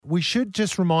we should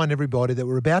just remind everybody that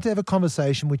we're about to have a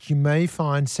conversation which you may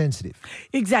find sensitive.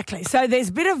 Exactly. So there's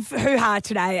a bit of hoo-ha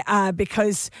today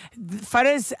because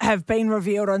photos have been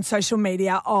revealed on social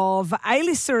media of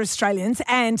A-lister Australians,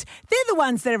 and they're the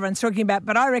ones that everyone's talking about,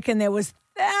 but I reckon there was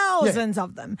thousands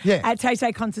of them at Tay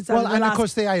Tay concerts over the last... Well, and of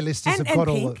course the A-listers have got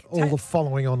all the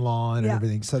following online and Yeah.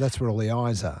 everything, so that's where all the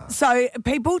eyes are. So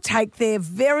people take their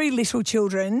very little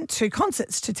children to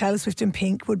concerts, to Taylor Swift and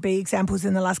Pink would be examples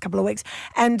in the last couple of weeks.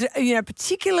 And,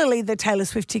 particularly the Taylor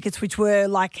Swift tickets, which were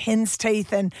like hen's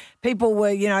teeth, and people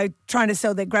were, trying to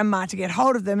sell their grandma to get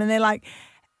hold of them. And they're like,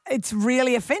 it's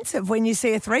really offensive when you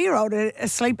see a 3-year-old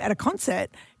asleep at a concert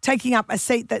taking up a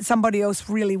seat that somebody else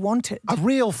really wanted. A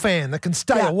real fan that can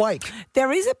stay awake.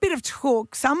 There is a bit of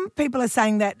talk. Some people are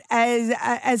saying that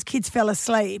as kids fell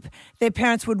asleep, their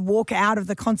parents would walk out of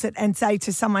the concert and say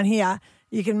to someone here,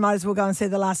 you might as well go and see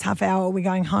the last half hour, we're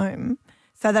going home.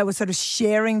 So they were sort of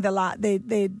sharing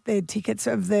their tickets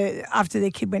after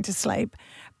their kid went to sleep.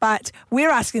 But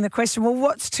we're asking the question, well,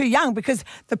 what's too young? Because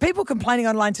the people complaining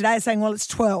online today are saying, well, it's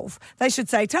 12. They should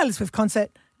say Taylor Swift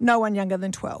concert, no one younger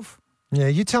than 12. Yeah,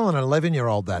 you're telling an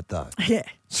 11-year-old that, though. Yeah.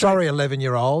 Sorry,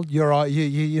 11-year-old,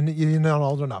 you're not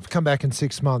old enough. Come back in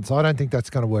 6 months. I don't think that's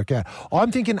going to work out.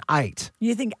 I'm thinking 8.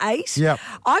 You think 8? Yeah.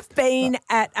 I've been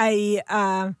at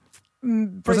a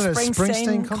Bruce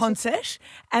Springsteen concert,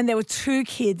 and there were 2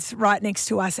 kids right next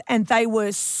to us, and they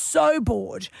were so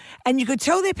bored. And you could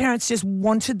tell their parents just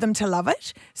wanted them to love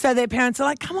it. So their parents are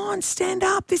like, come on, stand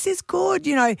up, this is good,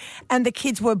 And the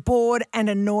kids were bored and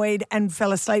annoyed and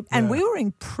fell asleep. And we were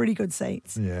in pretty good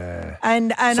seats. Yeah.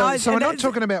 And so we're not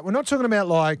talking about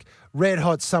like Red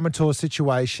Hot Summer Tour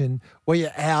situation where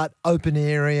you're out, open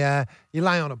area, you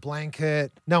lay on a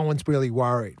blanket, no one's really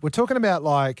worried. We're talking about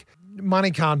like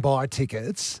money can't buy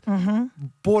tickets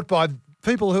bought by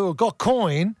people who have got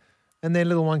coin, and their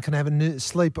little one can have a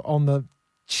sleep on the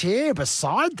chair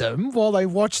beside them while they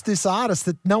watch this artist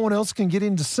that no one else can get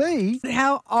in to see.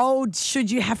 How old should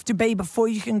you have to be before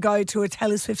you can go to a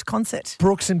Taylor Swift concert?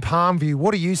 Brooks in Palmview,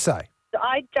 what do you say?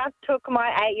 I just took my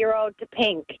 8-year-old to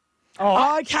Pink.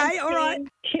 Oh, okay, all right.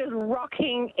 She was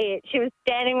rocking it. She was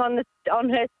standing on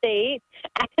her seat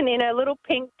and in her little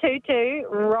pink tutu,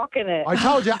 rocking it. I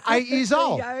told you, 8 years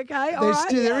old. Okay, all right.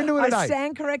 They're into it at 8. I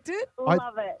stand corrected.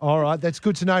 Love it. All right, that's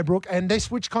good to know, Brooke. And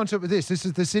which concert was this? This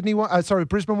is the Sydney one?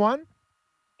 Brisbane one?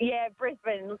 Yeah,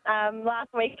 Brisbane, last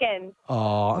weekend.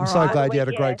 Oh, I'm so glad you had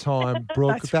a great time,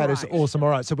 Brooke. That is awesome. All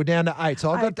right, so we're down to 8.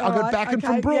 So I got backing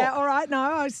from Brooke. Yeah, all right. No,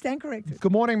 I stand corrected.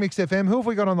 Good morning, Mix FM. Who have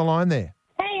we got on the line there?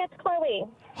 Hey, it's Chloe.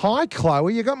 Hi,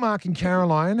 Chloe. You got Mark and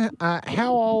Caroline.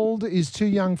 How old is too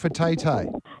young for Tay Tay?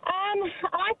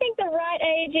 I think the right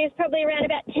age is probably around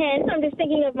about 10. I'm just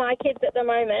thinking of my kids at the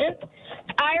moment.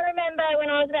 I remember when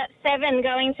I was about 7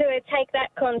 going to a Take That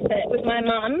concert with my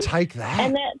mum. Take That?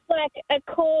 And that's like a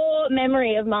core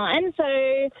memory of mine. So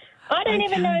I don't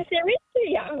even know if there is too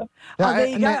young. There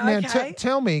you go. Now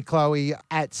tell me, Chloe,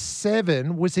 at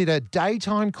 7, was it a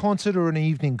daytime concert or an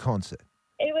evening concert?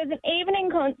 It was an evening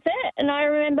concert, and I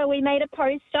remember we made a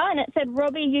poster, and it said,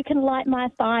 Robbie, you can light my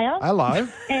fire. Hello.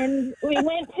 And we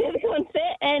went to the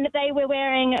concert, and they were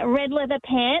wearing red leather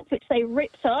pants, which they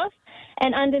ripped off,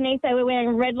 and underneath they were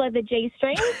wearing red leather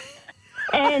G-strings.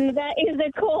 And that is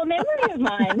a core memory of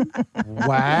mine.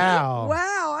 Wow.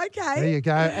 Wow, okay. There you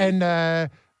go. And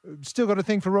still got a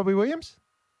thing for Robbie Williams?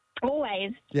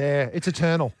 Always. Yeah, it's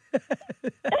eternal.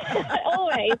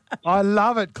 Always. I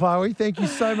love it, Chloe. Thank you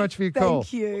so much for your call.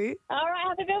 Thank you. All right,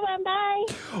 have a good one. Bye.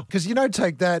 Because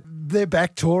Take That, they're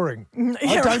back touring.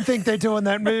 I don't think they're doing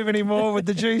that move anymore with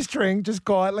the G-string, just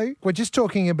quietly. We're just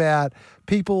talking about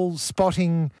people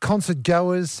spotting concert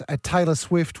goers at Taylor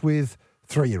Swift with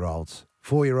 3-year-olds,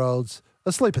 4-year-olds,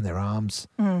 asleep in their arms.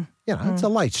 It's a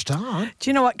late start. Do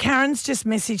you know what? Karen's just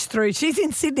messaged through. She's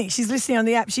in Sydney. She's listening on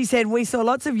the app. She said, we saw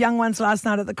lots of young ones last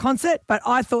night at the concert, but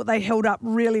I thought they held up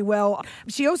really well.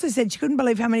 She also said she couldn't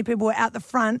believe how many people were out the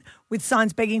front with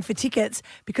signs begging for tickets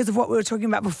because of what we were talking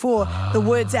about before. The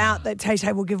word's out that Tay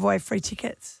Tay will give away free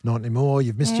tickets. Not anymore.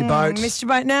 You've missed your boat. Missed your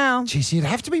boat now. Jeez, you'd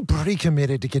have to be pretty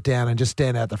committed to get down and just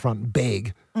stand out the front and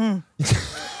beg.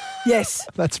 Yes.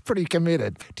 That's pretty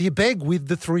committed. Do you beg with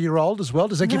the 3-year-old as well?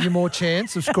 Does that give you more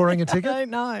chance of scoring a ticket? I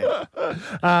don't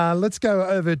know. Let's go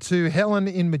over to Helen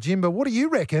in Majimba. What do you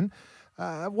reckon?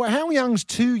 How young's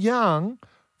too young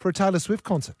for a Taylor Swift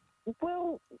concert?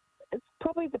 Well, it's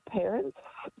probably the parents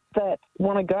that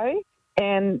want to go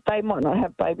and they might not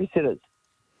have babysitters.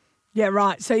 Yeah,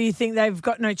 right. So you think they've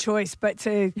got no choice but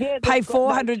to pay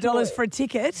 $400 for a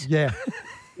ticket? Yeah.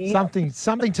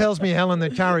 Something tells me, Helen,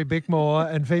 that Kari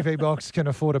Bickmore and Fifi Box can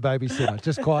afford a babysitter.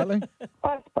 Just quietly.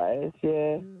 I suppose,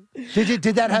 yeah.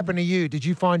 Did that happen to you? Did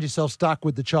you find yourself stuck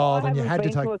with the child I and you had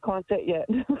haven't to been take? to a concert yet.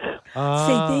 See,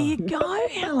 there you go,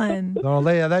 Helen. Oh,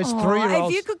 Leah, those Oh, 3-year-olds.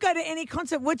 if you could go to any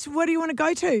concert, what do you want to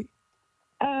go to?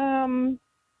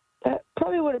 That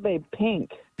probably would have been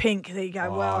Pink. Pink, there you go.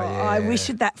 Oh, Well, I yeah. wish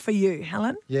it that for you,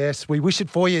 Helen. Yes, we wish it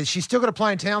for you. She's still got to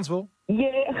play in Townsville. Yeah,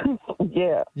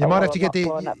 yeah. You might have to I'm get not the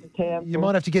flying up to Townsville. you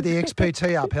might have to get the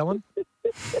XPT up, Helen.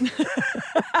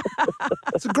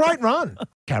 It's a great run.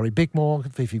 Kari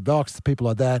Bickmore, Fifi Box, people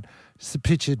like that,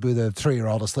 pictured with a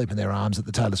 3-year-old asleep in their arms at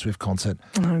the Taylor Swift concert.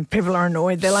 People are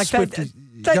annoyed. They're like, Swift that, is-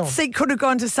 go that on. seat could have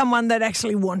gone to someone that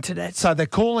actually wanted it. So they're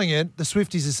calling it, the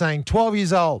Swifties are saying 12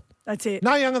 years old, That's it.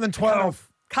 no younger than 12.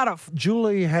 Cut off.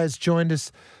 Julie has joined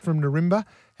us from Narimba.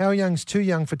 How young's too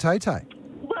young for Tay-Tay?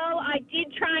 Well, I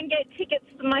did try and get tickets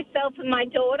for myself and my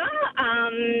daughter.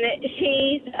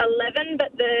 She's 11,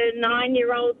 but the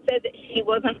 9-year-old said that she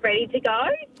wasn't ready to go.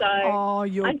 So Oh,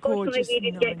 you're unfortunately, gorgeous. we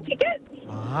didn't get tickets.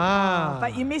 Ah.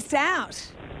 But you missed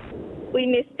out. We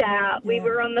missed out. We Yeah.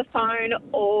 were on the phone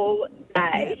all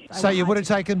day. So you would have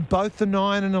taken both the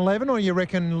 9 and 11, or you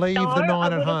reckon leave the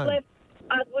 9 at home?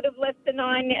 I would have left the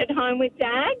 9 at home with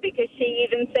Dad because she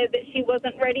even said that she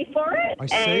wasn't ready for it. I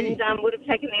see. And would have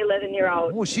taken the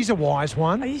 11-year-old. Oh, she's a wise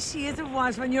one. She is a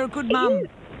wise one. You're a good mum.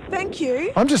 Thank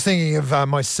you. I'm just thinking of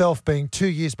myself being 2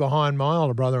 years behind my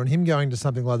older brother and him going to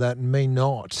something like that and me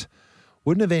not.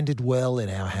 Wouldn't have ended well in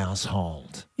our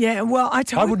household. Yeah, well, I I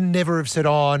told would never have said,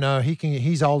 "Oh no,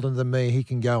 he's older than me. He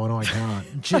can go and I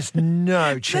can't." Just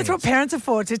no chance. That's what parents are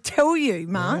for, to tell you,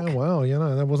 Mark. Yeah, well,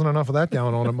 there wasn't enough of that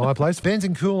going on at my place. Ben's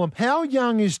in Coolum. How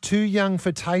young is too young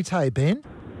for Tay-Tay, Ben?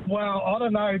 Well, I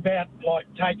don't know about like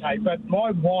Tay-Tay, but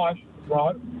my wife,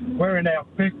 right, we're in our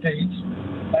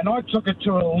 50s, and I took her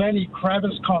to a Lenny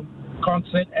Kravitz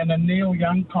concert and a Neil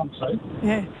Young concert.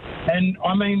 Yeah. And,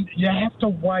 I mean, you have to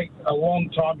wait a long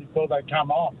time before they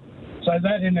come on. So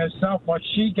that in herself, like,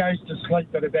 she goes to sleep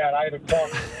at about 8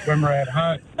 o'clock when we're at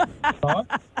home,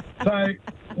 right? So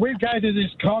we go to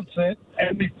this concert,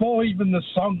 and before even the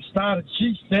song started,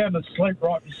 she's sound asleep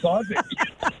right beside me.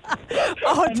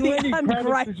 Oh, And the Lenny Kravitz is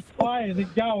ungrateful. playing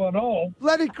and going on.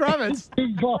 Lenny Kravitz.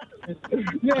 He's like,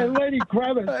 Lenny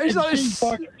Kravitz. He's and like- she's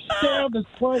like sound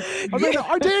asleep. I mean,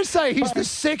 I dare say he's the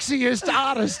sexiest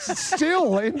artist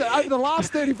still over the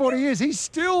last 30, 40 years. He's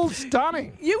still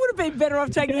stunning. You would have been better off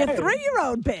taking a Yeah.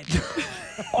 3-year-old, Ben.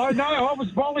 I know, I was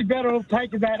probably better off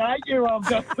taking that 8-year-old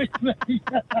go with me.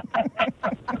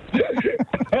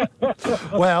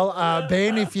 Well,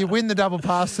 Ben, if you win the double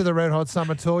pass to the Red Hot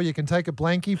Summer Tour, you can take a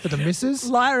blankie for the missus.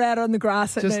 Lie her out on the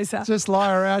grass at Noosa. Just lie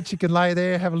her out. You can lay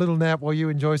there, have a little nap while you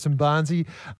enjoy some Barnsey.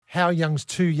 How young's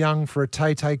too young for a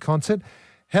Tay-Tay concert?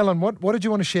 Helen, what did you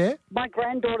want to share? My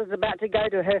granddaughter's about to go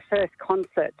to her first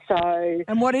concert, so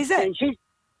And what is it? and she's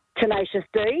Tenacious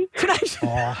D.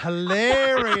 Oh,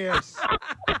 hilarious.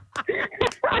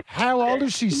 How old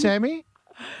is she, Sammy?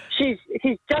 She's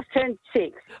just turned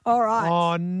 6. All right.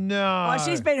 Oh, no. Oh,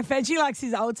 she's been a fan. She likes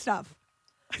his old stuff.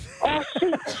 Oh,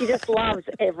 she just loves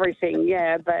everything,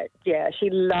 yeah. But yeah, she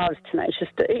loves Tenacious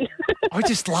D. I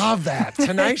just love that.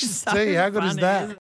 Tenacious So D. How good is funny, that? isn't it?